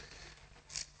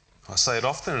I say it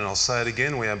often and I'll say it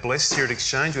again. We are blessed here at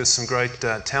Exchange with some great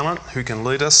talent who can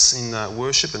lead us in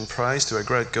worship and praise to our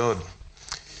great God.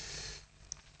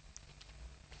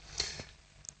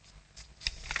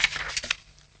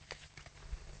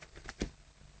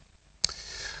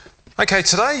 Okay,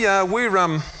 today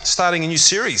we're starting a new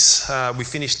series. We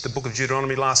finished the book of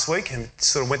Deuteronomy last week and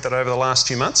sort of went that over the last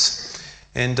few months.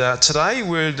 And today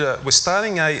we're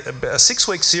starting a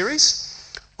 6-week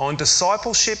series on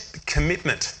discipleship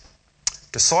commitment.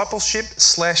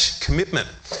 Discipleship/commitment.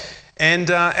 And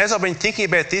as I've been thinking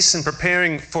about this and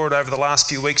preparing for it over the last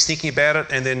few weeks, thinking about it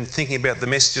and then thinking about the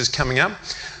messages coming up,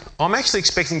 I'm actually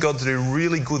expecting God to do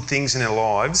really good things in our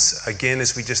lives, again,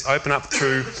 as we just open up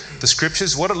through the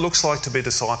scriptures, what it looks like to be a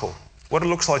disciple, what it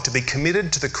looks like to be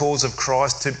committed to the cause of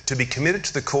Christ, to be committed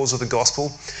to the cause of the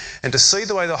gospel, and to see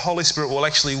the way the Holy Spirit will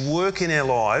actually work in our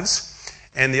lives.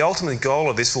 And the ultimate goal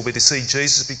of this will be to see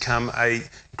Jesus become a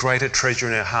greater treasure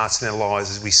in our hearts and our lives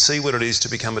as we see what it is to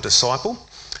become a disciple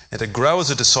and to grow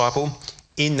as a disciple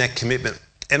in that commitment.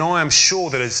 And I am sure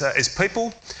that as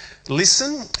people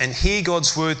listen and hear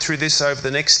God's word through this over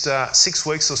the next 6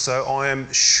 weeks or so, I am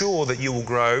sure that you will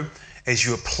grow as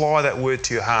you apply that word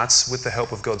to your hearts with the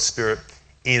help of God's Spirit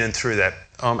in and through that.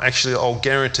 I'll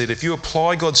guarantee that if you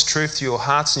apply God's truth to your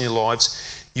hearts and your lives,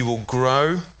 you will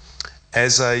grow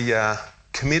as a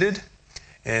committed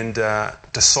and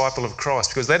disciple of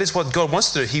Christ, because that is what God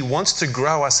wants to do. He wants to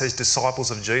grow us as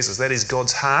disciples of Jesus. That is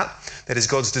God's heart. That is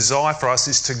God's desire for us,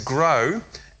 is to grow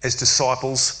as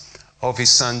disciples of his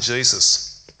Son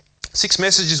Jesus. 6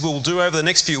 messages we'll do over the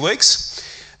next few weeks.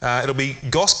 It'll be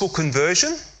gospel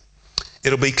conversion.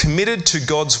 It'll be committed to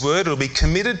God's word. It'll be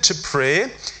committed to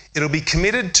prayer. It'll be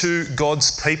committed to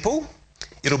God's people.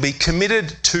 It'll be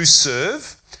committed to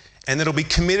serve. And it'll be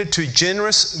committed to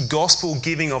generous gospel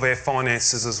giving of our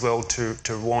finances as well, to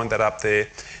wind that up there,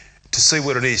 to see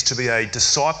what it is to be a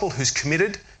disciple who's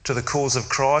committed to the cause of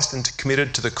Christ and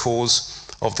committed to the cause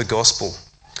of the gospel.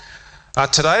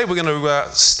 Today we're going to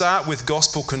start with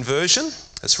gospel conversion.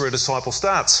 That's where a disciple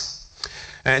starts.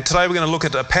 And today we're going to look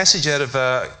at a passage out of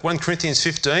 1 Corinthians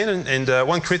 15. And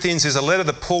 1 Corinthians is a letter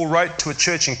that Paul wrote to a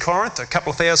church in Corinth a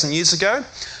couple of thousand years ago.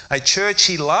 A church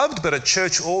he loved, but a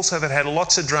church also that had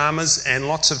lots of dramas and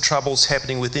lots of troubles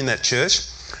happening within that church.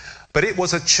 But it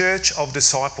was a church of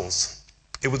disciples.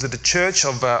 It was a church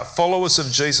of followers of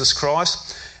Jesus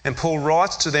Christ. And Paul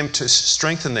writes to them to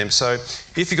strengthen them. So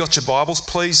if you've got your Bibles,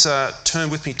 please turn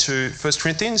with me to 1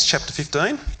 Corinthians chapter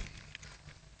 15.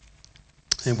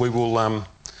 And we will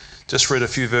just read a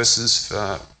few verses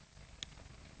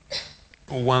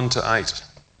 1 to 8.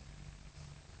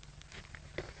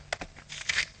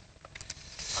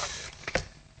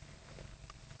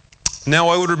 Now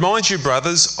I would remind you,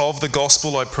 brothers, of the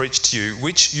gospel I preached to you,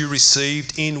 which you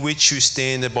received, in which you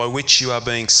stand, and by which you are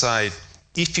being saved,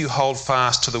 if you hold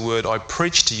fast to the word I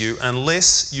preached to you,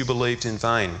 unless you believed in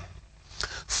vain.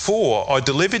 For I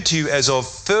delivered to you as of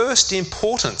first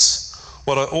importance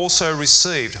what I also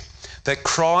received, that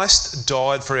Christ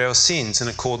died for our sins in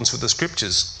accordance with the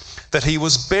Scriptures, that he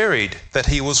was buried, that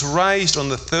he was raised on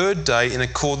the 3rd day in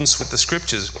accordance with the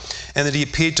Scriptures, and that he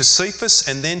appeared to Cephas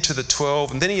and then to the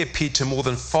 12, and then he appeared to more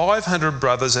than 500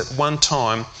 brothers at one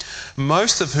time,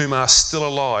 most of whom are still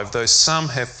alive, though some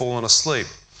have fallen asleep.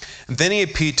 And then he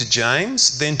appeared to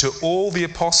James, then to all the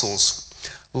apostles.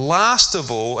 Last of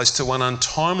all, as to one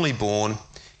untimely born,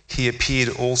 he appeared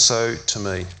also to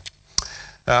me.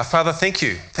 Father, thank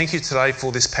you. Thank you today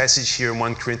for this passage here in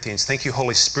 1 Corinthians. Thank you,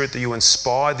 Holy Spirit, that you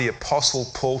inspired the Apostle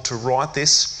Paul to write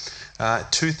this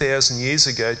 2,000 years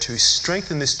ago to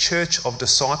strengthen this church of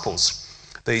disciples,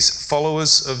 these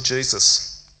followers of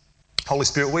Jesus. Holy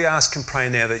Spirit, we ask and pray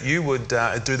now that you would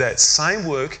do that same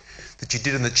work that you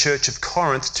did in the church of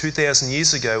Corinth 2,000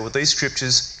 years ago with these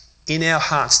scriptures in our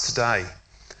hearts today.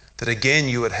 That again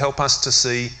you would help us to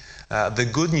see the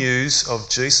good news of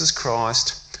Jesus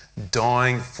Christ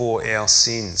dying for our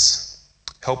sins.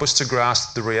 Help us to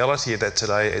grasp the reality of that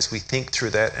today as we think through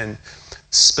that and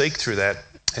speak through that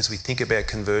as we think about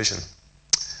conversion.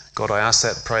 God, I ask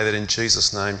that, pray that in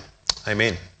Jesus' name.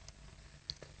 Amen.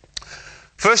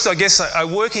 First, I guess a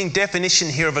working definition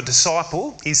here of a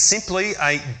disciple is simply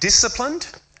a disciplined,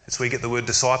 that's where you get the word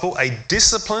disciple, a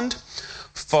disciplined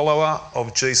follower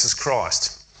of Jesus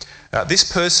Christ.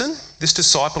 This person, this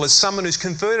disciple, is someone who's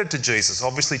converted to Jesus.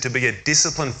 Obviously, to be a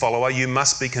disciplined follower, you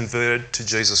must be converted to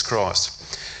Jesus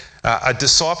Christ. A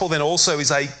disciple then also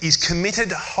is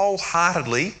committed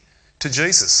wholeheartedly to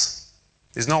Jesus.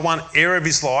 There's not one area of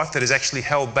his life that is actually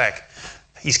held back.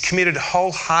 He's committed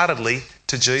wholeheartedly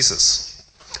to Jesus.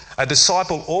 A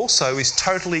disciple also is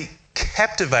totally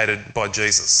captivated by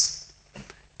Jesus.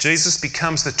 Jesus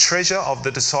becomes the treasure of the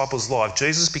disciples' life.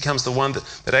 Jesus becomes the one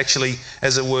that actually,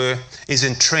 as it were, is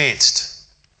entranced.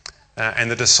 And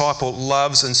the disciple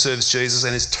loves and serves Jesus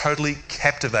and is totally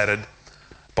captivated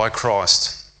by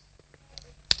Christ.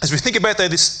 As we think about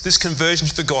this conversion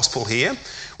to the gospel here,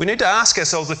 we need to ask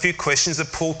ourselves a few questions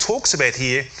that Paul talks about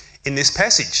here in this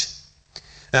passage.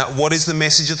 Now, what is the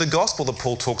message of the gospel that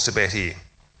Paul talks about here?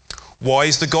 Why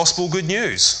is the gospel good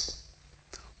news?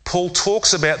 Paul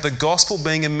talks about the gospel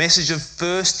being a message of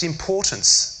first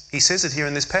importance. He says it here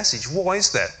in this passage. Why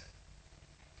is that?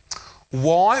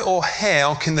 Why or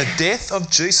how can the death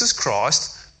of Jesus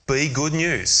Christ be good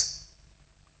news?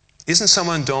 Isn't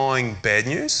someone dying bad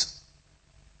news?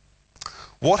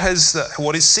 What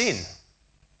is sin?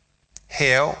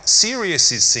 How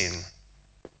serious is sin?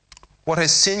 What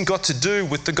has sin got to do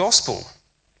with the gospel?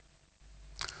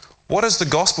 What has the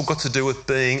gospel got to do with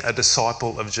being a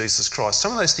disciple of Jesus Christ?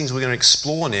 Some of those things we're going to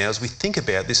explore now as we think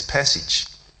about this passage.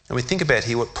 And we think about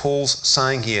here what Paul's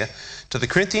saying here to the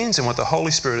Corinthians and what the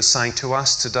Holy Spirit is saying to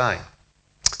us today.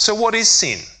 So what is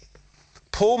sin?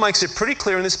 Paul makes it pretty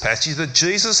clear in this passage that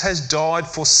Jesus has died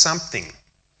for something.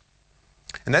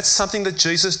 And that something that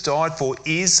Jesus died for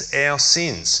is our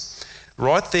sins.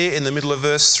 Right there in the middle of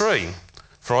verse 3.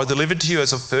 For I delivered to you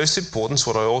as of first importance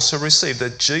what I also received,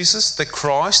 that Jesus, the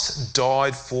Christ,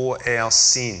 died for our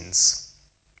sins.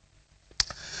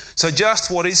 So just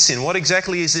what is sin? What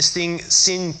exactly is this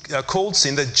thing called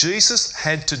sin that Jesus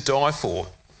had to die for?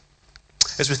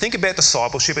 As we think about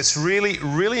discipleship, it's really,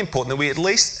 really important that we at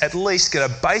least get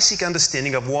a basic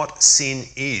understanding of what sin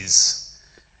is.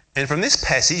 And from this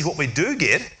passage, what we do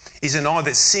get is an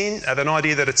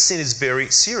idea that sin is very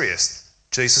serious.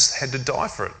 Jesus had to die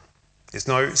for it. It's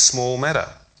no small matter.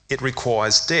 It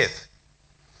requires death.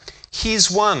 Here's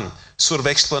one sort of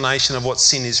explanation of what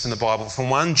sin is from the Bible. From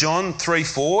 1 John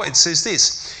 3:4, it says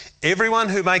this: everyone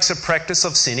who makes a practice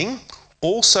of sinning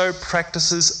also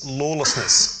practices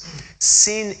lawlessness.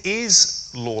 Sin is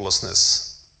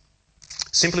lawlessness.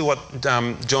 Simply what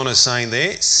John is saying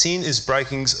there, sin is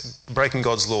breaking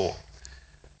God's law.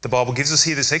 The Bible gives us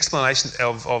here this explanation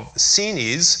of sin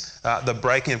is the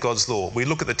breaking of God's law. We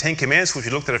look at the Ten Commandments, which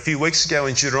we looked at a few weeks ago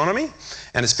in Deuteronomy,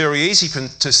 and it's very easy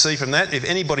to see from that, if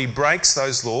anybody breaks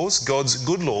those laws, God's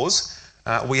good laws,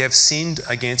 we have sinned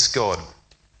against God.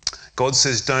 God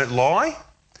says don't lie,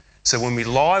 so when we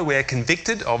lie, we are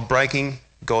convicted of breaking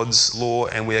God's law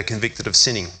and we are convicted of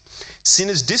sinning. Sin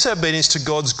is disobedience to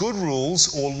God's good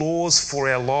rules or laws for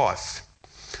our life.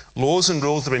 Laws and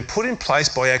rules that have been put in place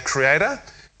by our Creator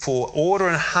for order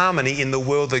and harmony in the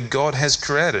world that God has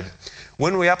created.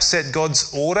 When we upset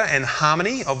God's order and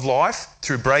harmony of life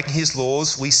through breaking His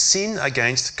laws, we sin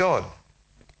against God.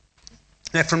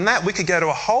 Now from that we could go to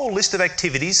a whole list of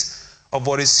activities of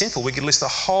what is sinful. We could list a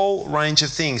whole range of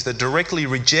things that directly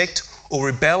reject or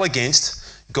rebel against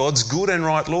God's good and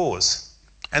right laws.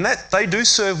 And that they do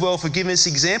serve well for giving us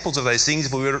examples of those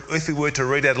things if we were to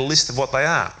read out a list of what they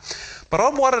are.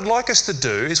 But what I'd like us to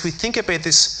do is we think about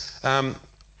this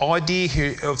idea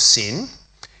here of sin,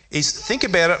 is think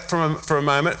about it for a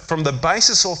moment from the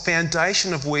basis or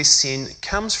foundation of where sin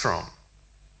comes from.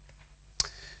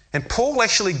 And Paul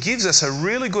actually gives us a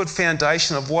really good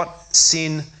foundation of what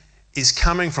sin is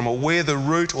coming from, or where the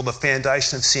root or the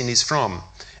foundation of sin is from.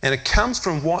 And it comes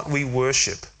from what we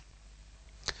worship.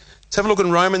 Let's have a look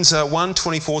in Romans 1,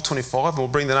 24, 25, and we'll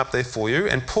bring that up there for you.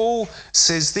 And Paul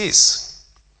says this: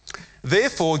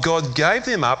 therefore God gave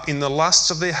them up in the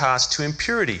lusts of their hearts to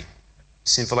impurity,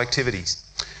 sinful activities,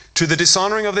 to the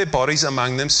dishonouring of their bodies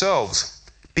among themselves,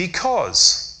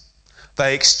 because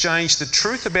they exchanged the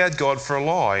truth about God for a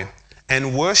lie,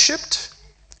 and worshipped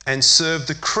and served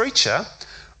the creature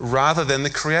rather than the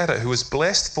Creator, who is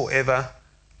blessed forever.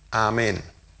 Amen.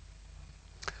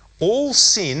 All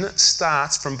sin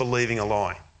starts from believing a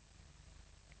lie,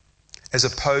 as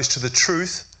opposed to the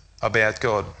truth about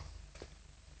God.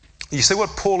 You see, what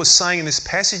Paul is saying in this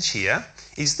passage here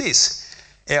is this: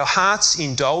 our hearts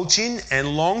indulge in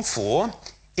and long for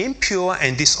impure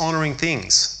and dishonouring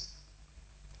things.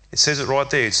 It says it right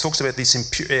there. It talks about this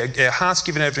our hearts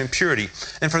given over to impurity.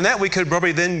 And from that we could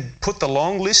probably then put the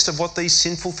long list of what these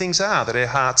sinful things are that our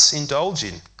hearts indulge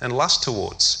in and lust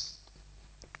towards.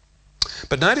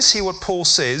 But notice here what Paul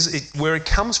says, where it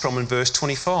comes from in verse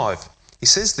 25. He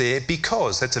says there,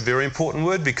 because. That's a very important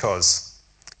word, because.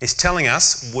 It's telling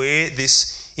us where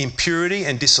this impurity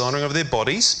and dishonouring of their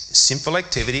bodies, sinful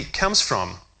activity, comes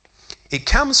from. It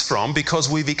comes from because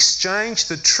we've exchanged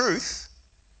the truth.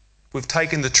 We've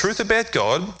taken the truth about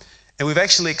God and we've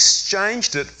actually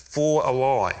exchanged it for a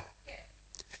lie.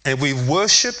 And we've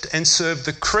worshipped and served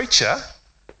the creature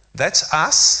That's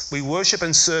us. We worship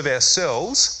and serve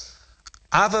ourselves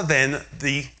other than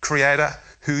the Creator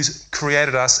who's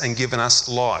created us and given us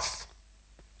life.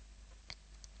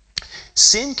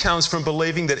 Sin comes from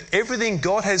believing that everything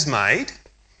God has made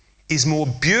is more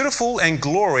beautiful and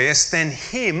glorious than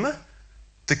Him,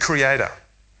 the Creator.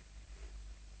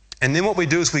 And then what we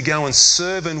do is we go and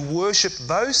serve and worship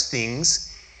those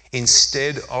things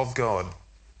instead of God.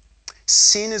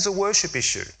 Sin is a worship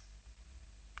issue.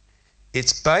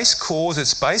 Its base cause,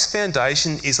 its base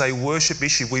foundation is a worship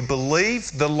issue. We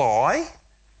believe the lie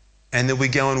and then we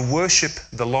go and worship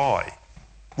the lie.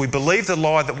 We believe the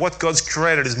lie that what God's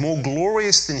created is more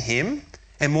glorious than Him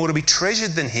and more to be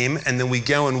treasured than Him, and then we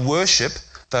go and worship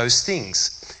those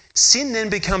things. Sin then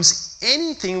becomes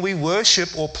anything we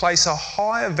worship or place a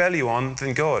higher value on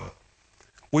than God.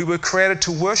 We were created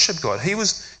to worship God.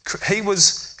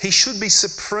 He should be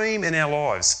supreme in our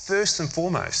lives, first and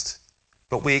foremost.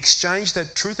 But we exchange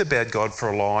that truth about God for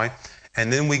a lie,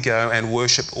 and then we go and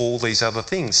worship all these other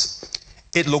things.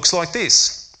 It looks like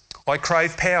this. I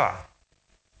crave power.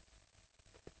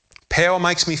 Power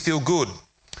makes me feel good.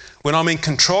 When I'm in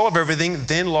control of everything,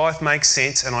 then life makes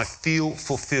sense and I feel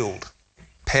fulfilled.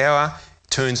 Power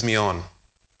turns me on.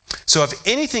 So if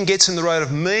anything gets in the road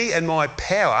of me and my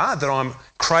power that I'm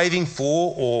craving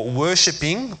for or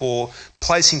worshipping or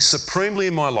placing supremely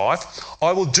in my life,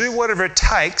 I will do whatever it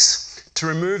takes to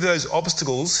remove those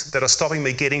obstacles that are stopping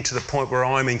me getting to the point where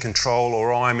I'm in control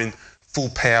or I'm in full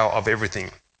power of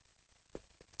everything.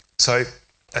 So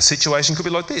a situation could be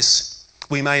like this.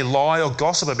 We may lie or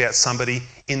gossip about somebody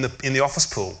in the office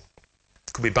pool.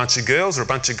 It could be a bunch of girls or a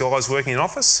bunch of guys working in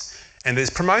office, and there's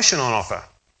promotion on offer.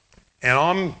 And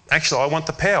I want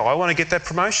the power. I want to get that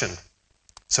promotion.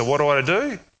 So what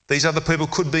do? These other people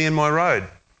could be in my road.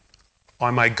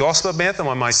 I may gossip about them.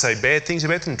 I may say bad things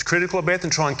about them, critical about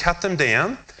them, try and cut them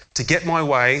down to get my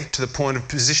way to the point of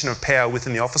position of power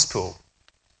within the office pool.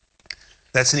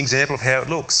 That's an example of how it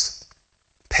looks.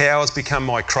 Power has become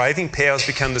my craving. Power has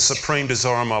become the supreme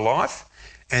desire of my life.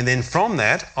 And then from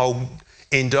that, I'll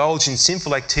indulge in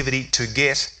sinful activity to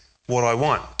get what I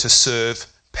want, to serve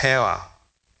power.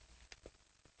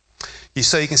 You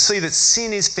can see that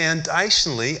sin is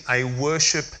foundationally a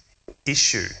worship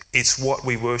issue. It's what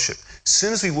we worship. As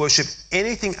soon as we worship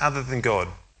anything other than God,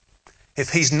 if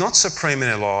He's not supreme in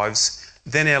our lives,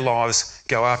 then our lives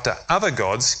go after other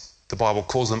gods. The Bible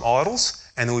calls them idols.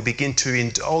 And then we begin to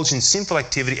indulge in sinful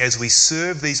activity as we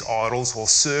serve these idols or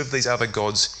serve these other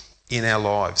gods in our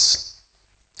lives.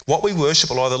 What we worship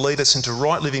will either lead us into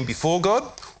right living before God,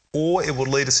 or it will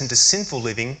lead us into sinful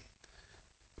living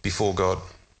before God.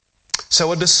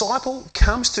 So a disciple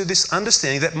comes to this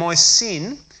understanding that my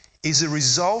sin is a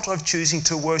result of choosing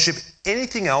to worship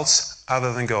anything else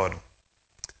other than God.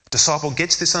 Disciple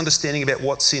gets this understanding about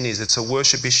what sin is. It's a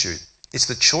worship issue. It's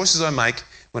the choices I make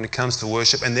when it comes to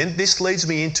worship, and then this leads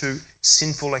me into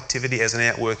sinful activity as an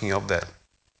outworking of that.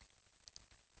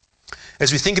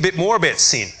 As we think a bit more about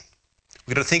sin,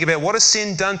 we've got to think about what has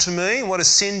sin done to me and what has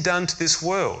sin done to this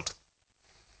world.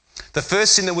 The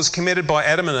first sin that was committed by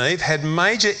Adam and Eve had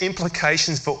major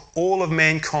implications for all of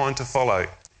mankind to follow,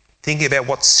 thinking about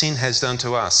what sin has done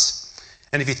to us.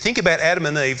 And if you think about Adam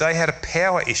and Eve, they had a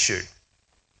power issue.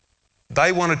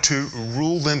 They wanted to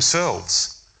rule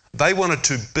themselves. They wanted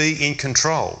to be in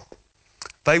control.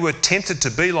 They were tempted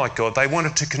to be like God. They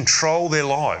wanted to control their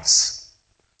lives.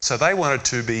 So they wanted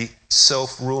to be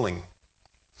self-ruling.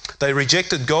 They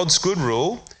rejected God's good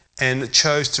rule and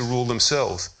chose to rule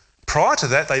themselves. Prior to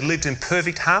that, they lived in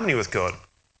perfect harmony with God,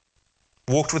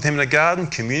 walked with Him in a garden,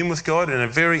 communed with God in a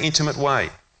very intimate way.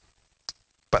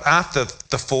 But after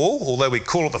the fall, although we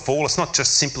call it the fall, it's not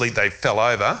just simply they fell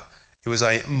over. It was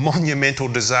a monumental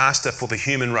disaster for the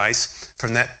human race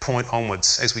from that point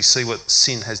onwards, as we see what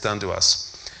sin has done to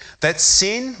us. That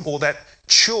sin, or that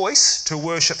choice to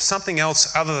worship something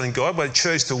else other than God, where they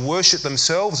chose to worship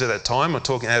themselves at that time, we're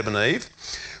talking Adam and Eve,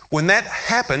 when that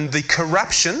happened, the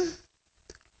corruption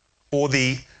or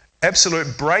the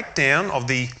absolute breakdown of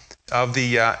the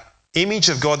image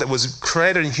of God that was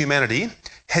created in humanity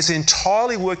has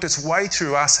entirely worked its way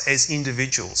through us as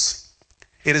individuals.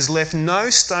 It has left no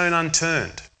stone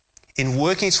unturned in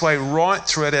working its way right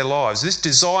throughout our lives. This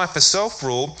desire for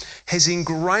self-rule has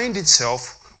ingrained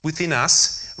itself within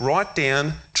us right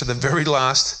down to the very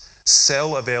last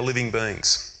cell of our living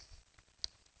beings.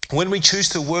 When we choose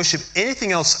to worship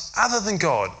anything else other than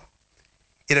God,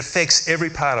 it affects every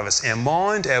part of us, our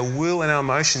mind, our will and our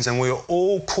emotions, and we are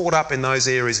all caught up in those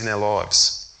areas in our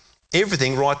lives.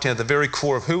 Everything right down to the very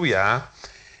core of who we are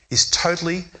is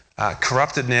totally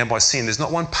corrupted now by sin. There's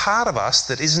not one part of us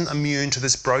that isn't immune to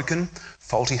this broken,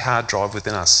 faulty hard drive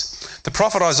within us. The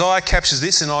prophet Isaiah captures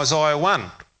this in Isaiah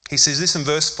 1. He says this in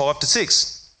verse 5 to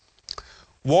 6.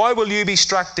 Why will you be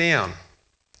struck down?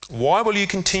 Why will you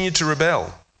continue to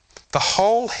rebel? The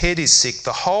whole head is sick,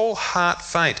 the whole heart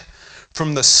faint.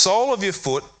 From the sole of your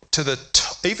foot to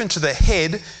even to the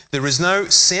head, there is no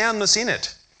soundness in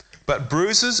it, but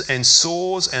bruises and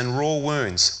sores and raw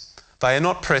wounds. They are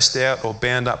not pressed out or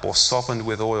bound up or softened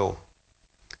with oil.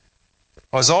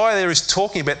 Isaiah there is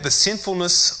talking about the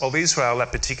sinfulness of Israel at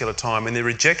that particular time and their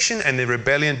rejection and their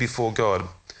rebellion before God.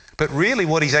 But really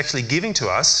what he's actually giving to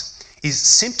us is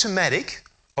symptomatic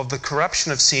of the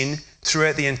corruption of sin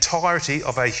throughout the entirety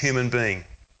of a human being.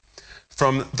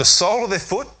 From the sole of their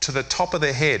foot to the top of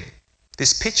their head.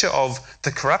 This picture of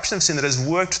the corruption of sin that has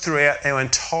worked throughout our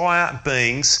entire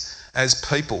beings as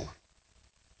people.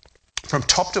 From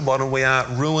top to bottom, we are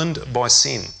ruined by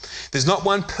sin. There's not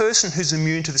one person who's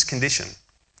immune to this condition.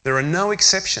 There are no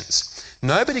exceptions.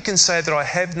 Nobody can say that I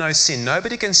have no sin.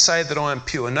 Nobody can say that I am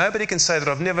pure. Nobody can say that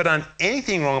I've never done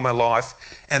anything wrong in my life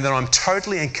and that I'm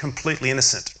totally and completely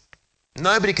innocent.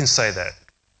 Nobody can say that.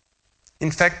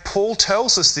 In fact, Paul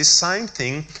tells us this same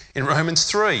thing in Romans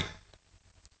 3.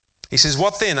 He says,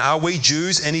 what then? Are we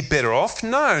Jews any better off?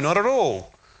 No, not at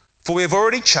all. For we have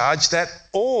already charged that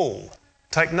all.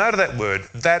 Take note of that word,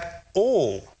 that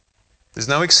all. There's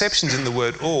no exceptions in the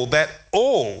word all. That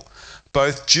all,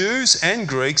 both Jews and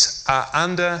Greeks, are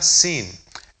under sin.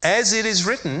 As it is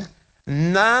written,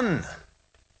 none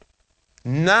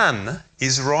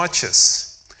is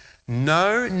righteous.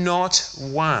 No, not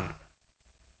one.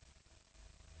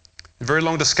 A very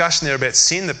long discussion there about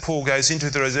sin that Paul goes into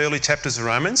through those early chapters of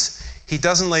Romans. He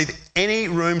doesn't leave any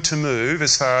room to move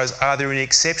as far as are there any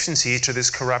exceptions here to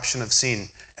this corruption of sin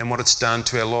and what it's done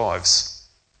to our lives.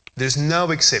 There's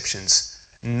no exceptions.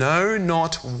 No,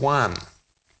 not one.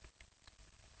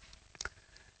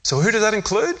 So who does that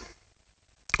include?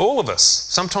 All of us.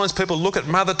 Sometimes people look at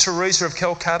Mother Teresa of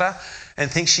Calcutta and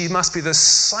think she must be the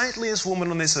saintliest woman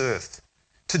on this earth.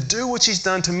 To do what she's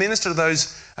done, to minister to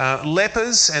those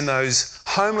lepers and those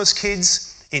homeless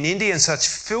kids in India in such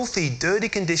filthy, dirty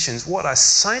conditions. What a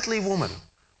saintly woman.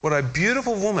 What a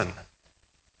beautiful woman.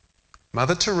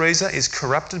 Mother Teresa is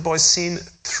corrupted by sin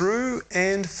through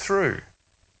and through.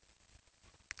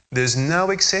 There's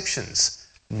no exceptions.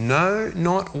 No,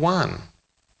 not one.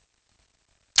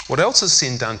 What else has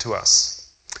sin done to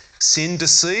us? Sin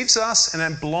deceives us and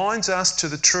it blinds us to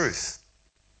the truth.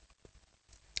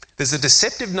 There's a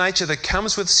deceptive nature that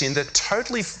comes with sin that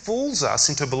totally fools us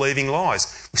into believing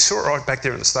lies. We saw it right back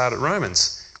there at the start of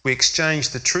Romans. We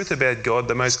exchanged the truth about God,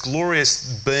 the most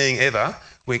glorious being ever,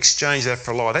 we exchanged that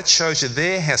for a lie. That shows you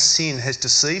there how sin has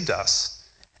deceived us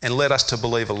and led us to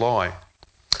believe a lie.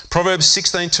 Proverbs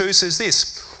 16:2 says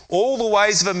this, all the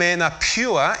ways of a man are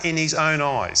pure in his own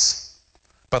eyes,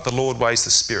 but the Lord weighs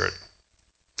the spirit.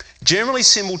 Generally,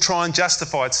 sin will try and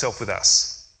justify itself with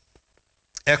us.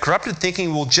 Our corrupted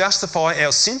thinking will justify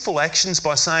our sinful actions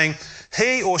by saying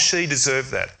he or she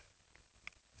deserved that.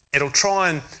 It'll try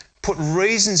and put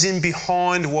reasons in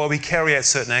behind why we carry out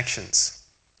certain actions.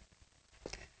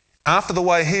 After the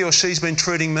way he or she's been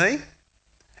treating me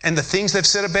and the things they've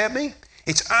said about me,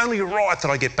 it's only right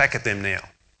that I get back at them now.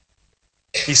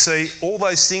 You see, all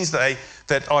those things that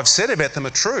I've said about them are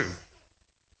true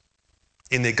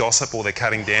in their gossip or their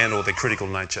cutting down or their critical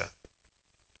nature.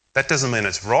 That doesn't mean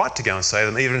it's right to go and say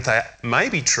them, even if they may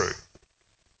be true.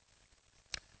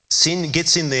 Sin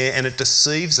gets in there and it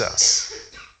deceives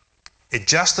us. It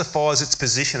justifies its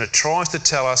position. It tries to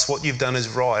tell us what you've done is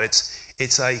right.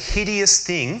 It's a hideous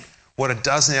thing, what it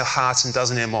does in our hearts and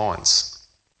does in our minds.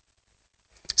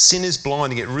 Sin is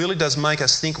blinding. It really does make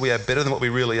us think we are better than what we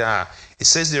really are. It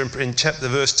says there in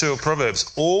verse 2 of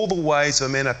Proverbs, all the ways of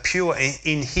a man are pure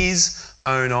in his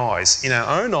own eyes. In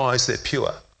our own eyes, they're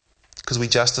pure because we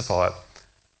justify it.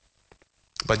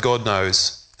 But God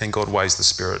knows and God weighs the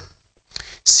spirit.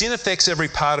 Sin affects every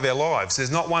part of our lives.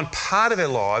 There's not one part of our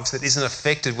lives that isn't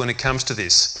affected when it comes to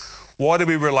this. Why do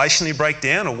we relationally break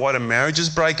down, or why do marriages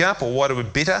break up, or why do we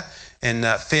bitter and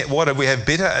why do we have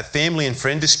bitter at family and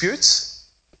friend disputes?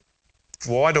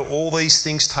 Why do all these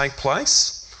things take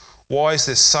place? Why is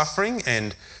there suffering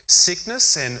and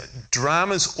sickness and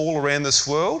dramas all around this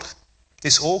world?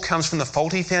 This all comes from the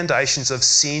faulty foundations of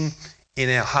sin in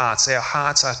our hearts. Our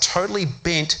hearts are totally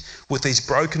bent with these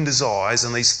broken desires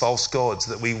and these false gods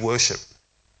that we worship.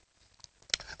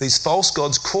 These false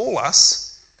gods call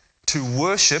us to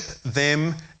worship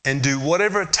them and do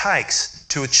whatever it takes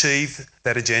to achieve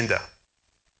that agenda.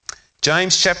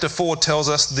 James chapter 4 tells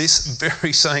us this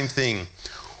very same thing.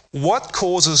 What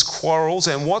causes quarrels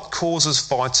and what causes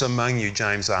fights among you,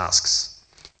 James asks.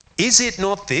 Is it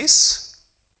not this?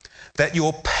 that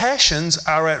your passions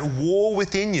are at war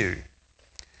within you.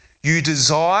 You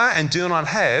desire and do not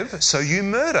have, so you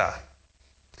murder.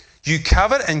 You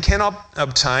covet and cannot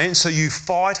obtain, so you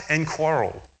fight and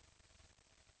quarrel.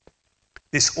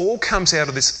 This all comes out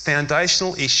of this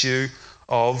foundational issue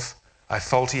of a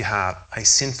faulty heart, a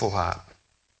sinful heart.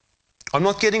 I'm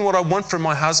not getting what I want from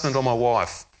my husband or my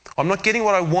wife. I'm not getting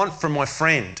what I want from my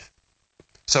friend.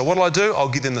 So what do? I'll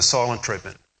give them the silent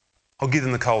treatment. I'll give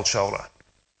them the cold shoulder.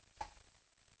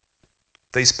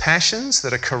 These passions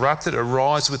that are corrupted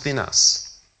arise within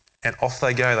us, and off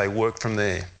they go, they work from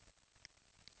there.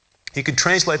 You could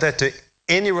translate that to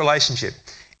any relationship,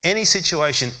 any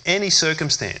situation, any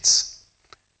circumstance.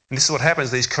 And this is what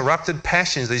happens. These corrupted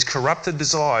passions, these corrupted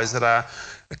desires that are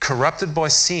corrupted by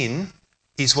sin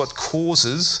is what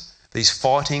causes these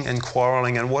fighting and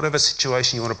quarrelling and whatever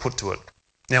situation you want to put to it.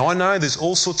 Now, I know there's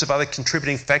all sorts of other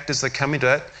contributing factors that come into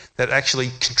that that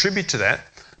actually contribute to that,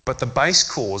 but the base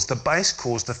cause,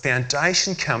 the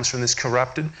foundation comes from this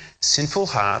corrupted, sinful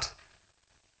heart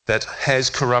that has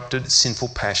corrupted, sinful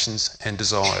passions and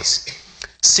desires.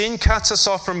 Sin cuts us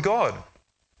off from God.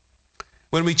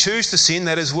 When we choose to sin,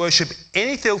 that is worship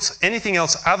anything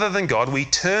else other than God, we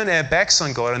turn our backs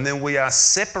on God and then we are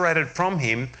separated from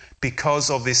Him because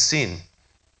of this sin.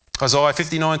 Isaiah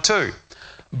 59:2.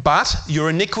 But your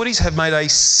iniquities have made a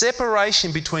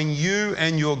separation between you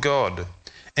and your God,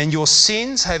 and your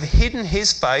sins have hidden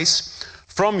His face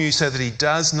from you so that He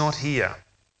does not hear.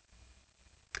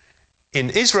 In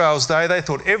Israel's day, they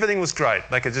thought everything was great.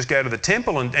 They could just go to the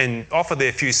temple and offer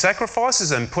their few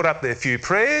sacrifices and put up their few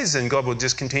prayers, and God would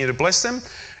just continue to bless them.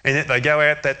 And yet they go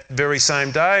out that very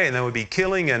same day and they would be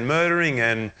killing and murdering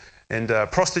and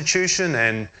prostitution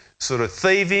and sort of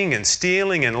thieving and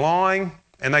stealing and lying.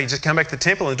 And they just come back to the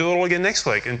temple and do it all again next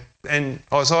week. And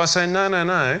Isaiah saying,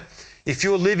 no. If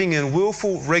you're living in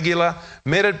willful, regular,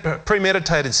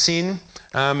 premeditated sin,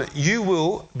 you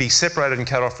will be separated and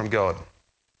cut off from God.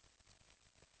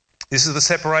 This is the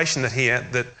separation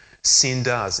that sin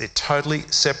does. It totally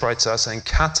separates us and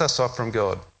cuts us off from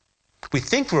God. We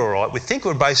think we're all right. We think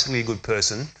we're basically a good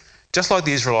person, just like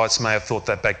the Israelites may have thought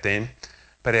that back then.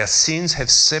 But our sins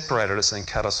have separated us and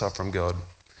cut us off from God.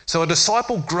 So a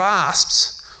disciple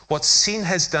grasps what sin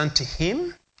has done to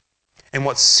him and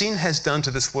what sin has done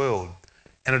to this world.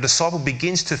 And a disciple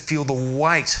begins to feel the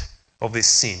weight of this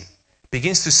sin,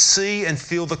 begins to see and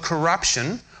feel the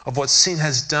corruption of what sin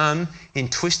has done in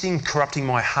twisting and corrupting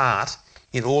my heart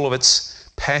in all of its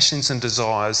passions and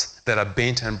desires that are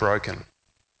bent and broken.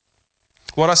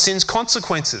 What are sin's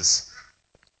consequences?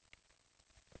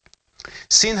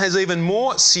 Sin has even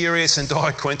more serious and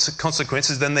dire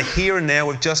consequences than the here and now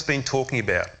we've just been talking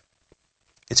about.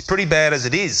 It's pretty bad as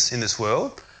it is in this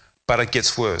world, but it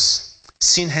gets worse.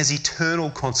 Sin has eternal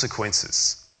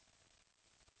consequences.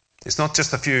 It's not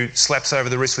just a few slaps over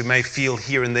the wrist we may feel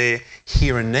here and there,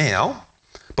 here and now,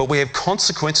 but we have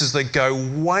consequences that go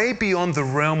way beyond the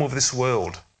realm of this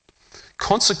world.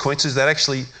 Consequences that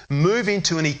actually move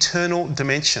into an eternal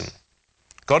dimension.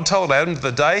 God told Adam that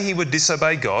the day he would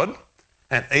disobey God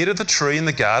and eat of the tree in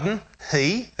the garden,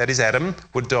 he, that is Adam,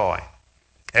 would die.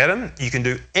 Adam, you can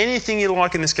do anything you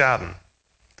like in this garden.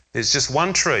 There's just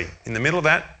one tree. In the middle of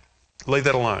that, leave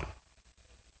that alone.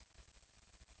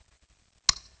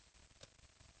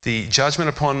 The judgment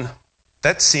upon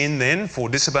that sin then for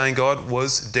disobeying God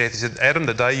was death. He said, Adam,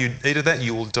 the day you eat of that,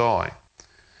 you will die.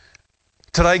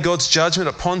 Today, God's judgment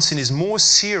upon sin is more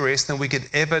serious than we could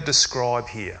ever describe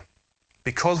here,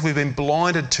 because we've been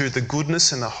blinded to the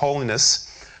goodness and the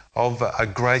holiness of a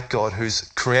great God who's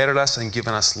created us and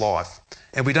given us life.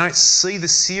 And we don't see the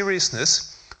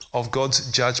seriousness of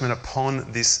God's judgment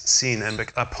upon this sin and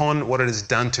upon what it has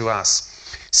done to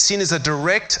us. Sin is a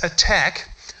direct attack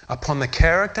upon the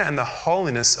character and the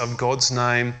holiness of God's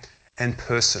name and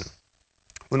person.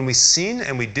 When we sin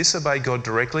and we disobey God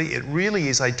directly, it really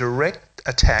is a direct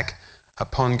attack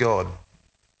upon God.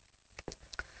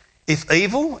 If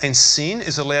evil and sin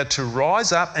is allowed to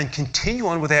rise up and continue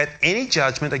on without any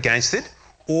judgment against it,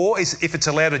 or if it's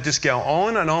allowed to just go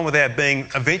on and on without being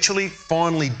eventually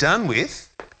finally done with,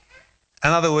 in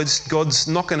other words, God's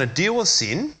not going to deal with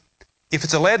sin, if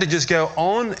it's allowed to just go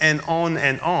on and on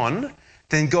and on,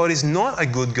 then God is not a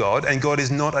good God and God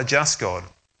is not a just God.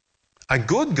 A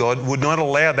good God would not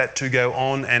allow that to go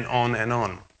on and on and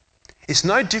on. It's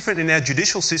no different in our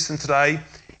judicial system today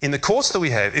in the courts that we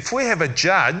have. If we have a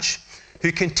judge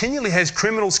who continually has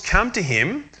criminals come to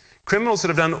him, criminals that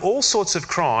have done all sorts of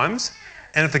crimes,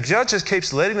 and if the judge just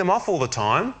keeps letting them off all the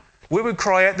time, we would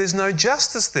cry out there's no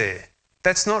justice there.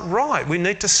 That's not right. We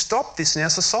need to stop this in our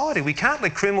society. We can't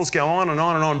let criminals go on and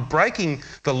on and on breaking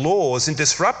the laws and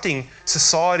disrupting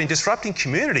society and disrupting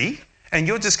community, and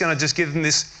you're just going to just give them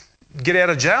this get out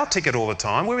of jail ticket all the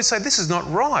time. We would say this is not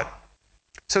right.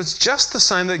 So it's just the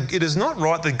same that it is not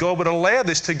right that God would allow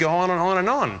this to go on and on and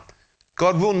on.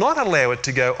 God will not allow it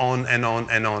to go on and on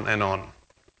and on and on.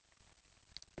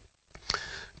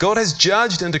 God has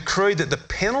judged and decreed that the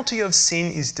penalty of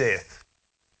sin is death.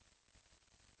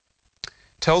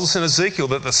 Tells us in Ezekiel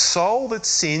that the soul that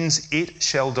sins, it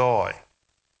shall die.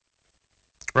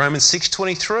 Romans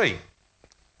 6:23.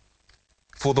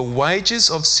 For the wages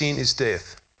of sin is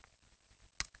death.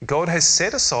 God has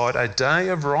set aside a day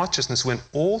of righteousness when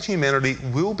all humanity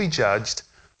will be judged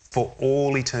for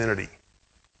all eternity.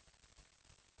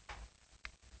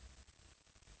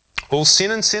 All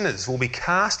sin and sinners will be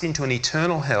cast into an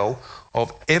eternal hell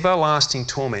of everlasting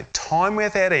torment, time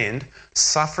without end,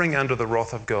 suffering under the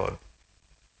wrath of God.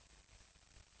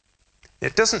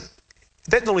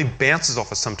 That normally bounces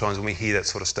off us sometimes when we hear that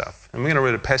sort of stuff. And we're going to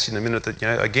read a passage in a minute that,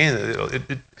 again,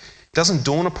 it doesn't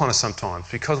dawn upon us sometimes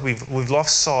because we've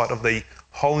lost sight of the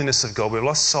holiness of God. We've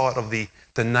lost sight of the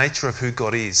nature of who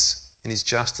God is in his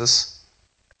justice.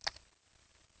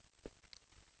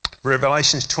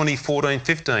 Revelations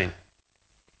 20:14-15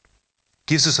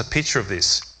 gives us a picture of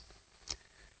this.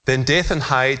 Then death and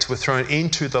Hades were thrown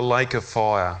into the lake of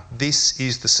fire. This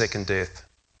is the second death,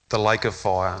 the lake of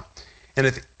fire. And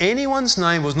if anyone's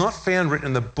name was not found written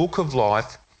in the book of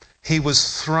life, he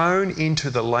was thrown into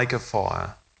the lake of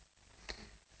fire.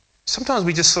 Sometimes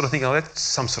we just sort of think, oh, that's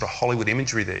some sort of Hollywood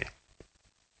imagery there.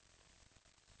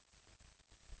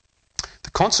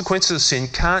 The consequences of sin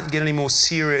can't get any more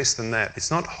serious than that.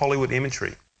 It's not Hollywood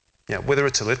imagery. Whether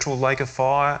it's a literal lake of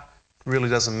fire really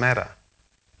doesn't matter.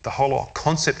 The whole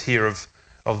concept here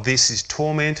of this is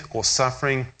torment or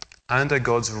suffering under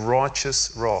God's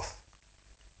righteous wrath.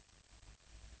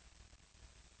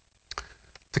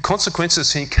 The consequences of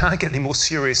sin can't get any more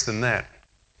serious than that.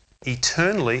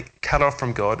 Eternally cut off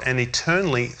from God and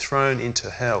eternally thrown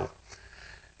into hell.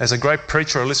 As a great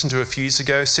preacher I listened to a few years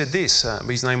ago said this,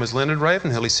 his name was Leonard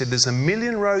Ravenhill, he said there's a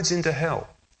million roads into hell,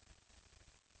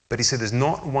 but he said there's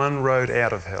not one road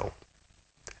out of hell.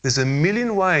 There's a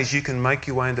million ways you can make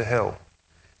your way into hell.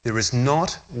 There is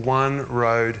not one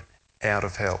road out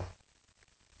of hell.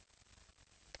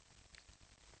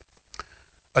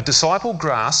 A disciple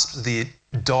grasps the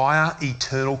dire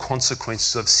eternal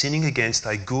consequences of sinning against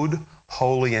a good,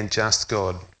 holy and just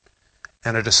God.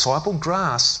 And a disciple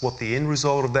grasps what the end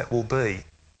result of that will be.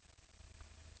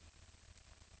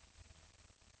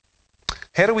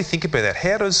 How do we think about that?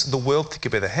 How does the world think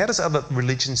about that? How does other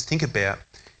religions think about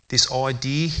this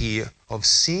idea here of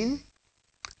sin,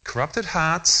 corrupted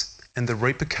hearts and the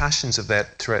repercussions of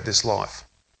that throughout this life?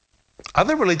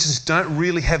 Other religions don't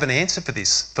really have an answer for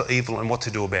this, for evil and what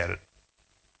to do about it.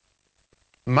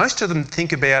 Most of them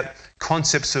think about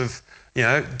concepts of,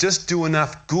 just do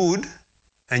enough good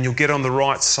and you'll get on the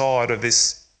right side of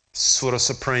this sort of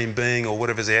supreme being or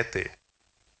whatever's out there.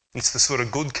 It's the sort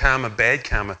of good karma, bad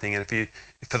karma thing. And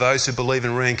for those who believe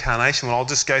in reincarnation, well, I'll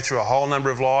just go through a whole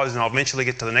number of lives and I'll eventually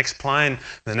get to the next plane,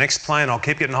 I'll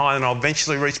keep getting higher and I'll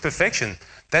eventually reach perfection.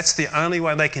 That's the only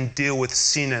way they can deal with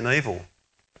sin and evil.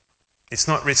 It's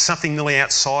something nearly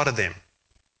outside of them.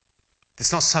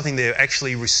 It's not something they're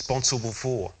actually responsible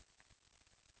for.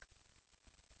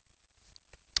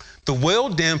 The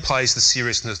world downplays the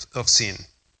seriousness of sin.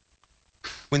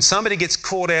 When somebody gets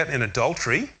caught out in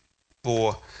adultery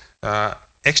or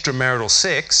extramarital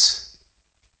sex,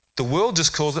 the world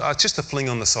just calls it, it's just a fling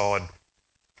on the side.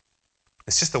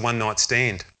 It's just a one-night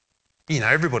stand.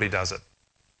 Everybody does it.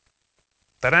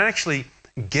 They don't actually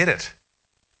get it,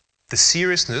 the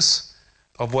seriousness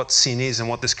of what sin is and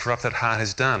what this corrupted heart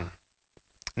has done.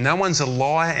 No one's a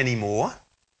liar anymore.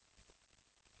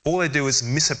 All they do is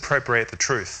misappropriate the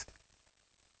truth.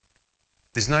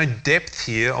 There's no depth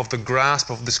here of the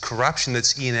grasp of this corruption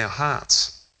that's in our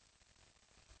hearts.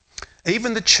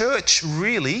 Even the church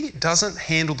really doesn't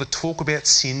handle the talk about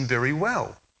sin very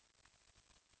well.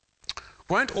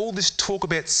 Won't all this talk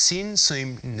about sin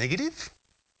seem negative?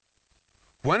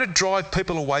 Won't it drive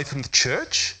people away from the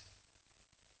church?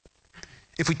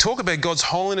 If we talk about God's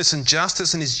holiness and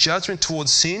justice and his judgment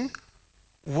towards sin,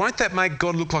 won't that make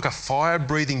God look like a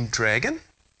fire-breathing dragon?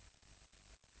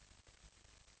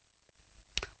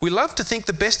 We love to think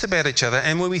the best about each other,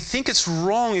 and when we think it's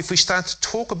wrong if we start to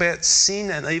talk about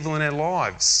sin and evil in our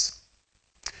lives.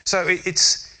 So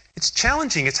it's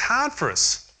challenging, it's hard for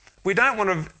us. We don't want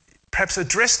to perhaps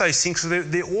address those things because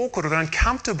they're awkward or they're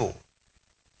uncomfortable.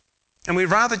 And we'd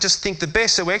rather just think the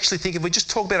best, so we actually think if we just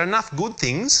talk about enough good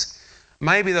things,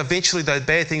 maybe eventually those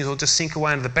bad things will just sink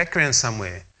away into the background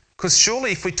somewhere. Because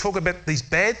surely if we talk about these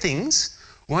bad things,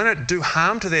 won't it do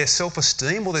harm to their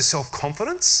self-esteem or their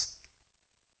self-confidence?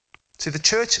 See, the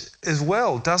church as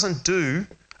well doesn't do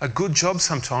a good job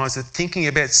sometimes of thinking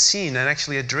about sin and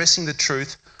actually addressing the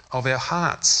truth of our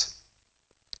hearts.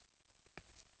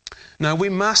 No, we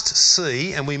must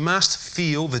see and we must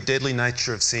feel the deadly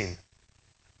nature of sin.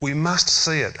 We must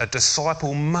see it. A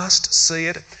disciple must see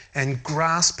it and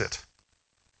grasp it.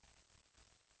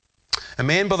 A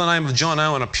man by the name of John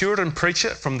Owen, a Puritan preacher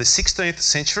from the 16th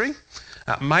century,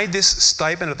 made this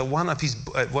statement at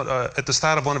the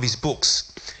start of one of his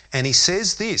books. And he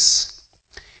says this.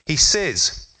 He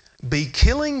says, "Be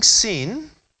killing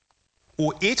sin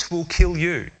or it will kill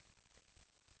you."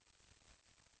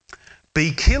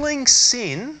 Be killing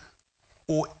sin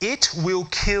or it will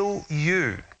kill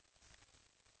you.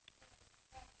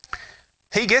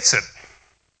 He gets it.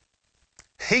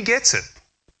 He gets it.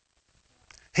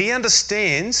 He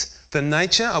understands the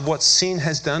nature of what sin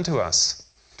has done to us.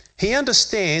 He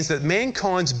understands that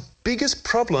mankind's biggest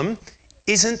problem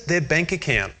isn't their bank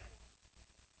account,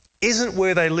 isn't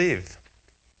where they live,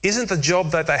 isn't the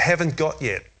job that they haven't got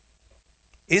yet,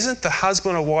 isn't the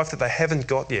husband or wife that they haven't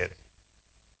got yet,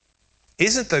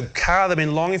 isn't the car they've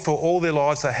been longing for all their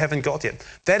lives they haven't got yet.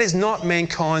 That is not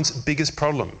mankind's biggest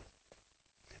problem.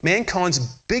 Mankind's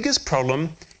biggest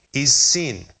problem is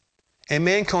sin. And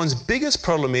mankind's biggest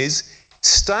problem is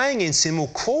staying in sin will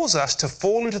cause us to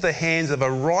fall into the hands of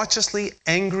a righteously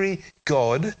angry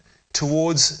God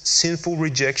towards sinful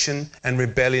rejection and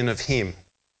rebellion of Him.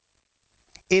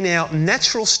 In our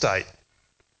natural state,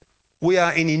 we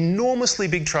are in enormously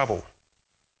big trouble.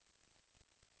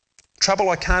 Trouble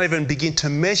I can't even begin to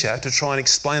measure to try and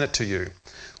explain it to you.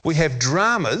 We have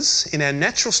dramas in our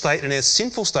natural state and our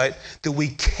sinful state that we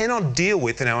cannot deal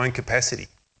with in our own capacity.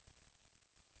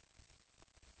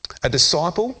 A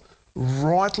disciple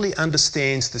rightly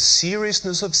understands the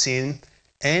seriousness of sin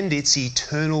and its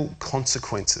eternal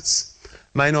consequences.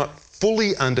 May not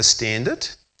fully understand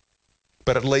it,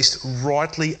 but at least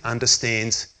rightly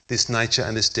understands this nature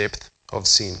and this depth of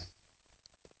sin.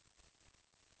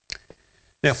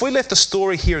 Now, if we left the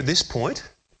story here at this point,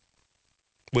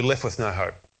 we're left with no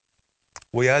hope.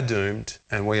 We are doomed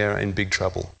and we are in big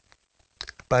trouble.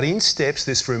 But in steps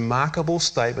this remarkable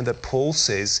statement that Paul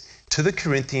says to the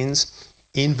Corinthians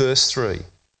in verse 3.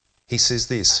 He says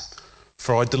this,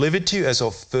 "For I delivered to you as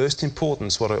of first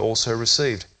importance what I also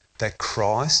received, that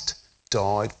Christ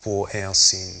died for our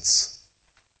sins."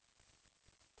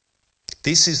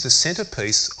 This is the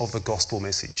centerpiece of the gospel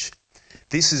message.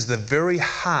 This is the very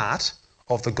heart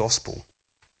of the gospel.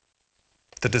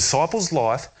 The disciple's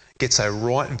life gets a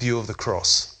right view of the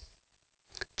cross.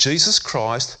 Jesus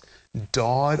Christ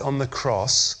died on the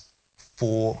cross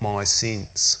for my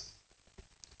sins,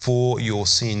 for your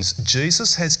sins.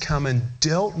 Jesus has come and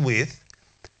dealt with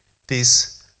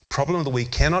this problem that we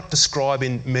cannot describe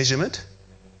in measurement,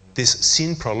 this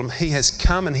sin problem. He has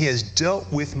come and he has dealt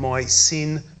with my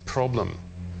sin problem.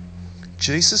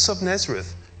 Jesus of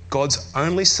Nazareth, God's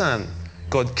only Son,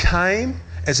 God came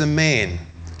as a man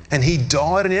and he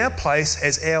died in our place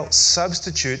as our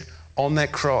substitute on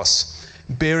that cross,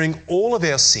 bearing all of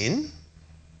our sin,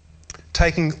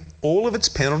 taking all of its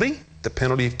penalty, the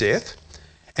penalty of death,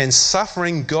 and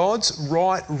suffering God's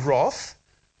right wrath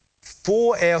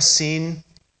for our sin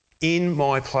in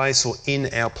my place or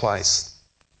in our place.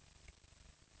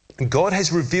 God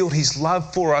has revealed his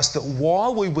love for us that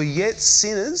while we were yet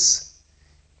sinners,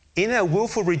 in our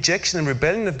willful rejection and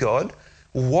rebellion of God,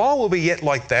 while we were yet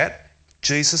like that,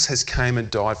 Jesus has came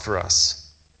and died for us.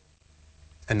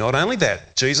 And not only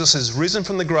that, Jesus has risen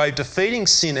from the grave, defeating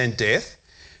sin and death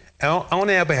on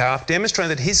our behalf,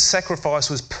 demonstrating that his sacrifice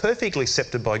was perfectly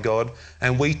accepted by God,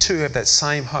 and we too have that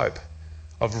same hope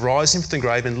of rising from the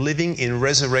grave and living in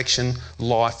resurrection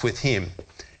life with him.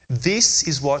 This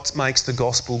is what makes the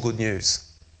gospel good news.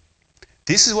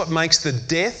 This is what makes the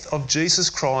death of Jesus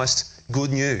Christ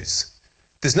good news.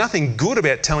 There's nothing good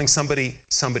about telling somebody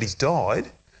somebody's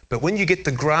died, but when you get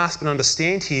to grasp and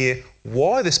understand here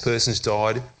why this person's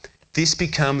died, this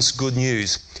becomes good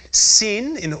news.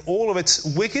 Sin, in all of its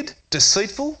wicked,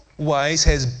 deceitful ways,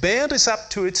 has bound us up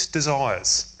to its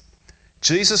desires.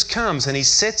 Jesus comes and he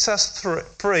sets us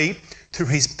free through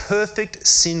his perfect,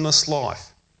 sinless life.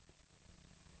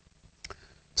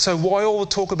 So why all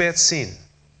the talk about sin?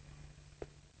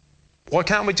 Why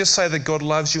can't we just say that God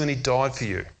loves you and he died for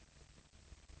you?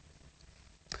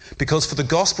 Because for the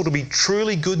gospel to be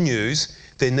truly good news,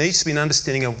 there needs to be an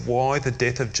understanding of why the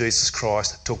death of Jesus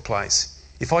Christ took place.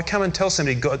 If I come and tell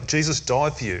somebody Jesus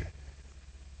died for you,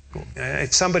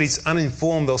 if somebody's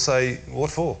uninformed, they'll say,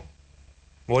 what for?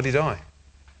 Why did he die?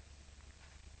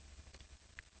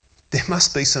 There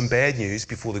must be some bad news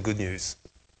before the good news.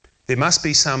 There must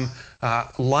be some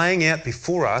laying out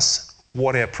before us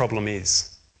what our problem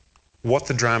is, what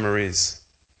the drama is,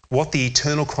 what the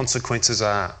eternal consequences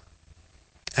are.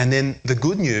 And then the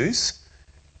good news,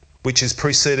 which is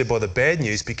preceded by the bad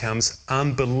news, becomes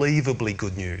unbelievably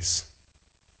good news.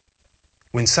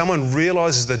 When someone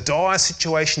realises the dire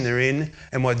situation they're in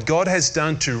and what God has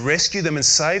done to rescue them and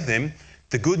save them,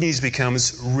 the good news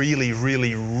becomes really,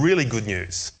 really, really good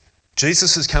news.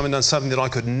 Jesus has come and done something that I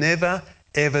could never,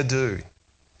 ever do.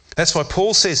 That's why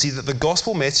Paul says here that the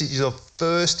gospel message is of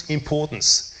first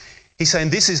importance. He's saying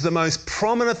this is the most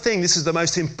prominent thing, this is the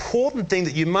most important thing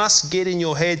that you must get in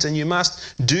your heads and you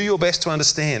must do your best to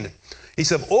understand. He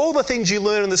said, of all the things you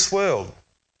learn in this world,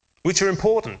 which are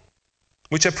important,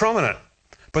 which are prominent,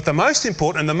 but the most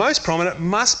important and the most prominent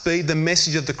must be the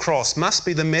message of the cross, must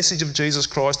be the message of Jesus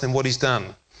Christ and what he's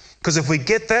done. Because if we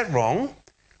get that wrong,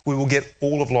 we will get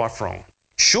all of life wrong.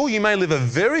 Sure, you may live a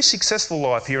very successful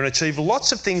life here and achieve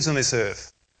lots of things on this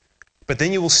earth, but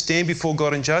then you will stand before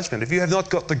God in judgment. If you have not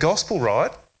got the gospel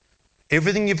right,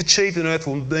 everything you've achieved on earth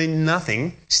will mean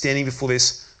nothing standing before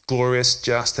this glorious,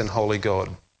 just and holy God.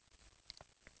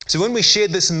 So when we share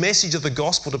this message of the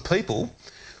gospel to people,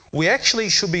 we actually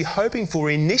should be hoping for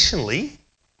initially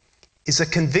is a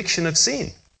conviction of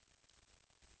sin.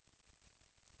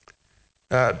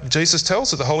 Jesus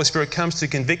tells us the Holy Spirit comes to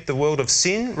convict the world of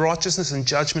sin, righteousness and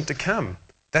judgment to come.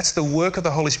 That's the work of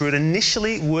the Holy Spirit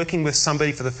initially working with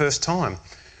somebody for the first time.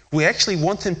 We actually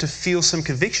want them to feel some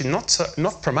conviction, not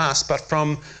from us, but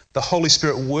from the Holy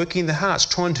Spirit working in their hearts,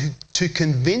 trying to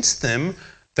convince them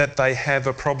that they have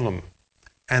a problem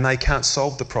and they can't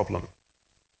solve the problem.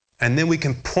 And then we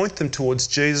can point them towards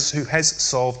Jesus who has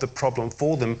solved the problem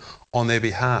for them on their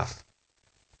behalf.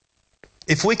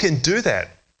 If we can do that,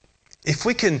 if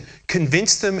we can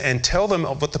convince them and tell them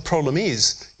of what the problem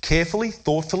is, carefully,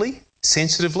 thoughtfully,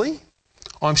 sensitively,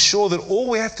 I'm sure that all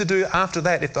we have to do after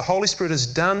that, if the Holy Spirit has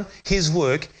done his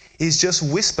work, is just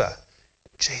whisper,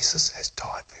 Jesus has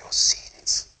died for your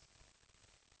sins.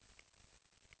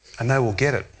 And they will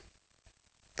get it.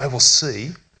 They will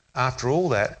see, after all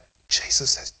that,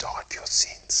 Jesus has died for your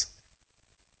sins.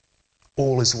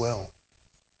 All is well.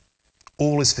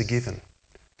 All is forgiven.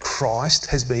 Christ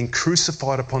has been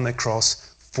crucified upon the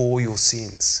cross for your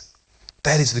sins.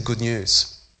 That is the good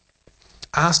news.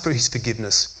 Ask for his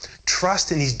forgiveness.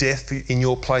 Trust in his death in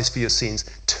your place for your sins.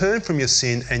 Turn from your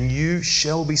sin and you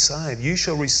shall be saved. You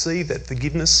shall receive that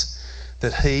forgiveness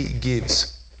that he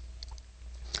gives.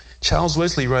 Charles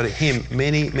Wesley wrote a hymn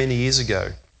many, many years ago.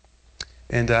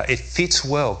 And it fits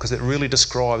well because it really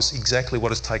describes exactly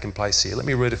what has taken place here. Let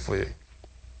me read it for you.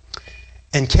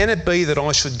 And can it be that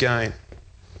I should gain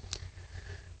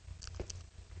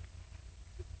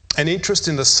an interest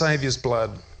in the Saviour's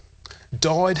blood?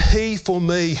 Died he for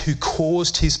me who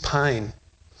caused his pain,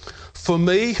 for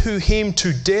me who him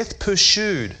to death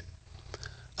pursued.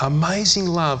 Amazing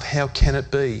love, how can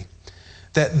it be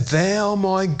that thou,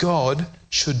 my God,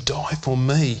 should die for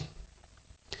me?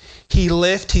 He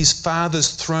left his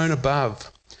Father's throne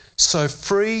above, so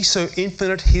free, so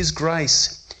infinite his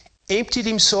grace, emptied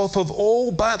himself of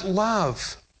all but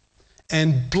love,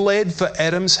 and bled for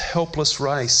Adam's helpless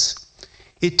race.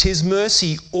 It is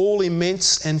mercy all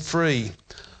immense and free.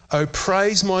 Oh,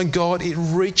 praise my God, it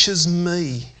reaches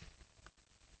me.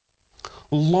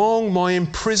 Long my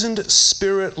imprisoned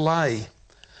spirit lay,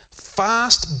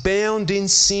 fast bound in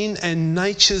sin and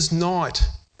nature's night.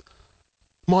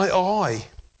 My eye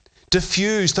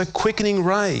diffused a quickening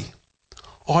ray.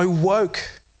 I woke,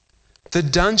 the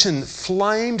dungeon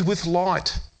flamed with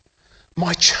light.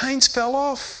 My chains fell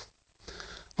off,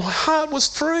 my heart was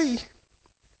free.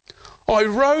 I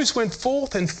rose, went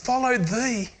forth and followed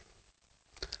thee.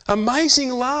 Amazing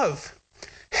love,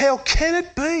 how can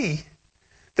it be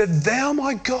that thou,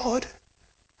 my God,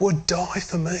 would die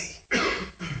for me?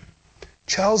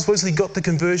 Charles Wesley got the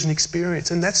conversion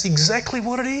experience, and that's exactly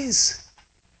what it is.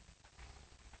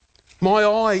 My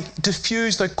eye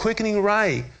diffused a quickening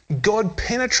ray. God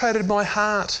penetrated my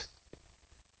heart.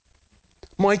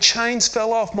 My chains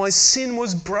fell off. My sin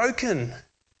was broken.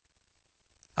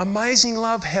 Amazing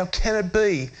love, how can it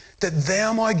be that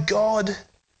thou, my God,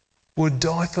 would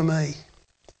die for me?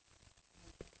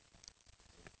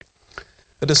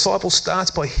 A disciple starts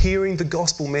by hearing the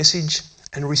gospel message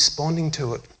and responding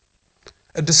to it.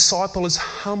 A disciple is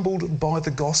humbled by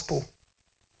the gospel.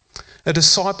 A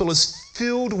disciple is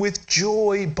filled with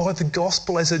joy by the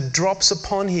gospel as it drops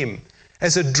upon him,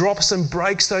 as it drops and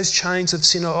breaks those chains of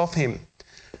sin off him.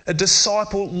 A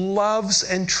disciple loves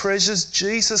and treasures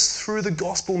Jesus through the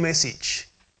gospel message.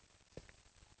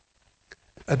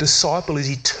 A disciple is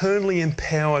eternally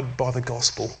empowered by the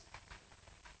gospel.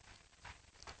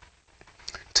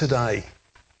 Today,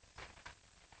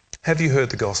 have you heard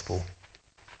the gospel?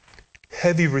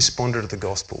 Have you responded to the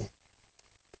gospel?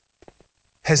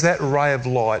 Has that ray of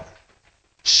light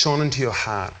shone into your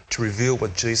heart to reveal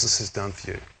what Jesus has done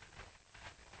for you?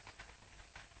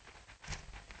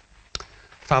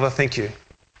 Father, thank you.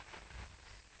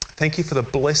 Thank you for the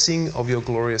blessing of your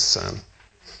glorious Son.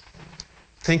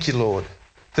 Thank you, Lord,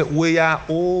 that we are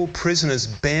all prisoners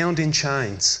bound in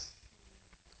chains,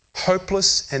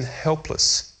 hopeless and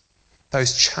helpless.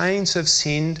 Those chains of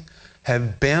sin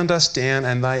have bound us down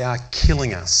and they are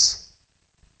killing us,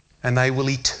 and they will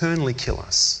eternally kill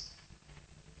us.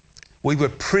 We were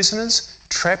prisoners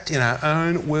trapped in our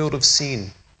own world of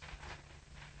sin.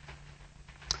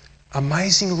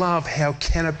 Amazing love, how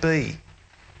can it be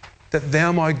that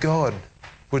thou, my God,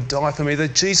 would die for me,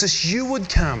 that Jesus, you would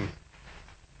come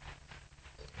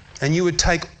and you would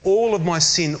take all of my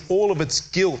sin, all of its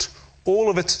guilt, all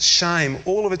of its shame,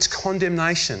 all of its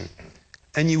condemnation,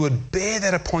 and you would bear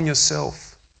that upon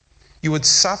yourself. You would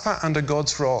suffer under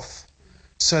God's wrath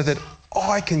so that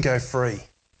I can go free.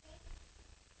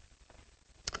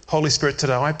 Holy Spirit,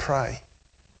 today I pray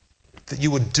that you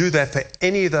would do that for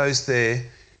any of those there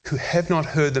who have not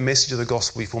heard the message of the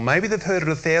gospel before. Maybe they've heard it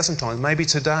 1,000 times. Maybe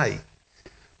today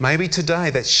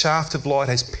that shaft of light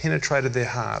has penetrated their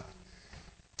heart.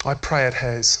 I pray it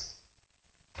has.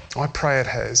 I pray it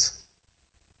has.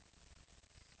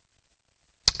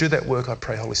 Do that work, I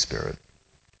pray, Holy Spirit.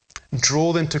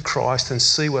 Draw them to Christ and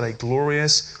see what a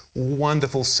glorious,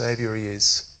 wonderful Saviour he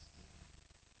is.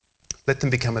 Let them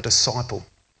become a disciple,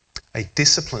 a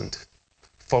disciplined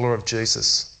follower of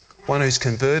Jesus, one who's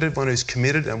converted, one who's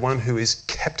committed, and one who is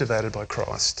captivated by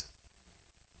Christ.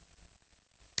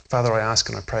 Father, I ask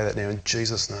and I pray that now in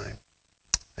Jesus' name.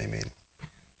 Amen.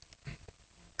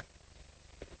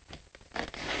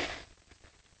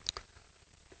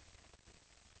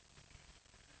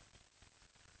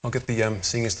 I'll get the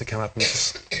singers to come up and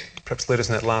just perhaps lead us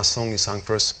in that last song you sung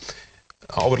for us.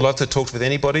 I would love to talk with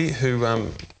anybody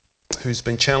who's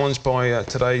been challenged by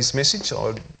today's message.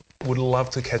 I would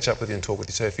love to catch up with you and talk with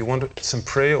you. So if you want some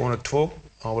prayer or want to talk,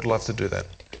 I would love to do that.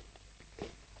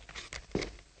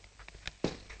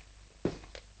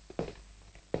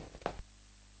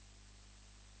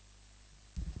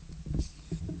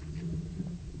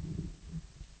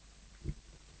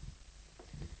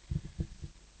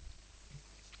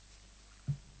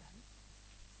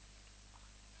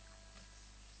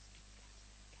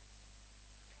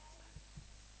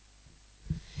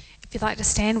 If you'd like to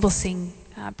stand, we'll sing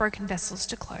Broken Vessels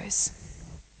to close.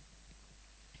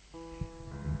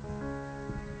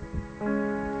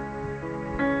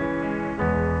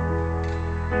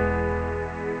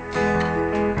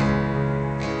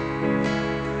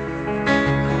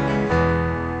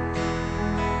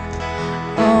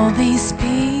 All these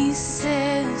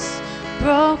pieces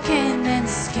broken and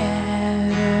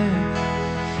scattered,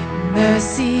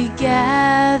 mercy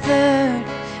gathered,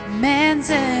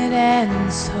 mended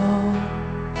and sold,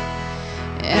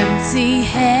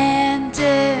 empty-handed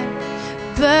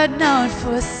but not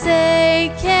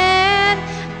forsaken.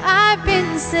 I've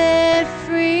been set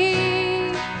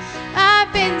free,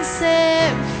 I've been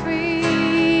set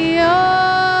free.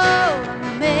 Oh,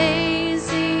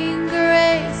 amazing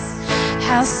grace,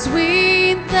 how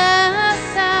sweet the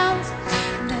sound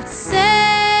that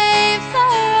saves a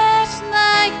wretch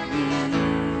like me.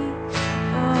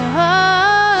 Oh,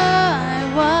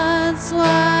 was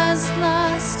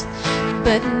lost,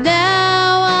 but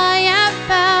now I am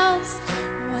found.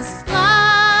 Was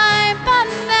blind, but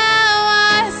now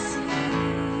I see.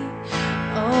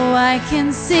 Oh, I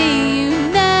can see you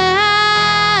now.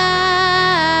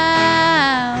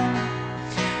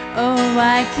 Oh,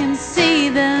 I can see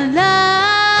the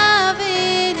love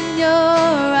in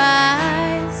your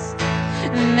eyes,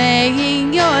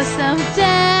 laying yourself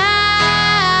down,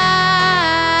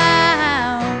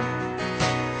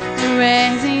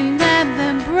 raising up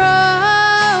the broken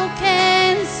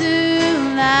to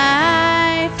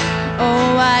life.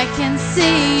 Oh, I can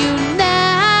see you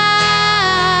now.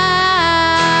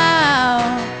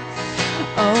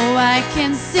 Oh, I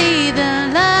can see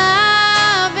the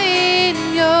love in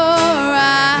your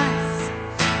eyes,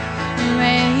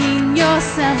 laying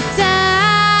yourself down,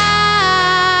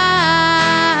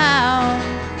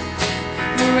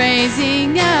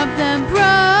 raising up the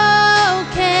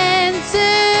broken to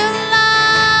life.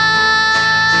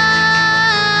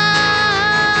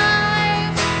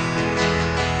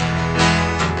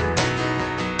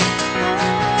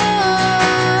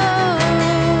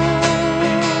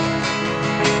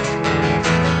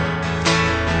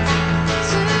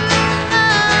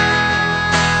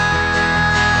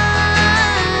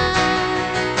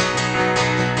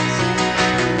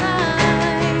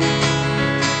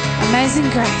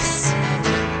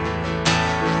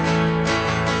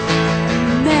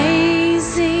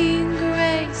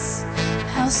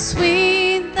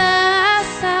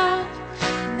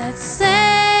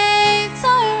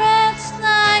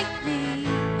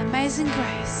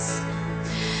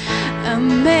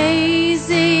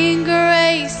 Amazing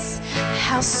grace,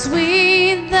 how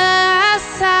sweet the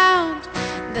sound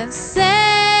that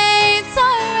saves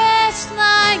a wretch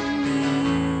like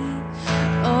me.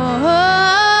 Oh,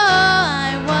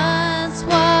 I once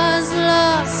was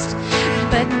lost,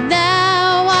 but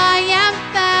now I am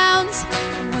found.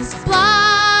 Was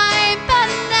blind, but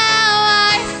now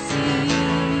I see.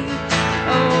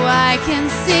 Oh, I can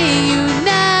see you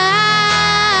now.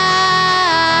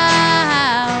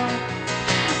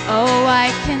 Oh,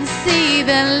 I can see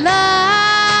the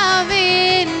love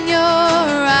in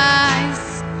your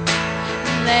eyes,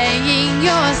 laying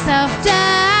yourself down,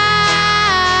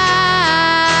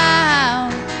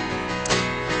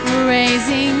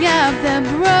 raising up the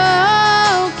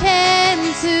broken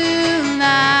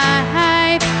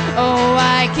tonight. Oh,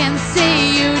 I can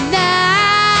see you now.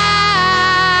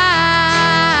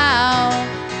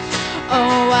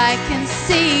 Oh, I can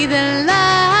see the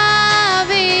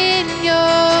love in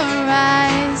your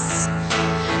eyes,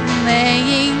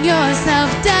 laying yourself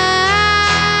down,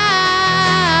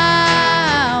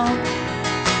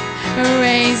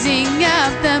 raising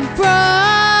up the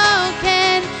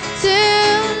broken to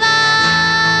life.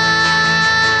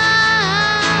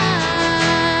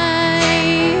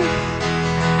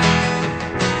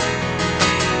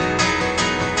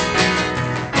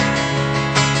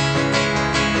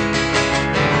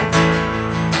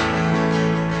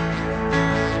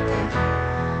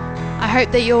 I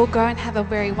hope that you all go and have a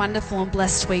very wonderful and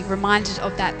blessed week, reminded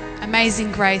of that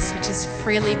amazing grace which has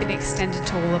freely been extended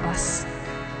to all of us.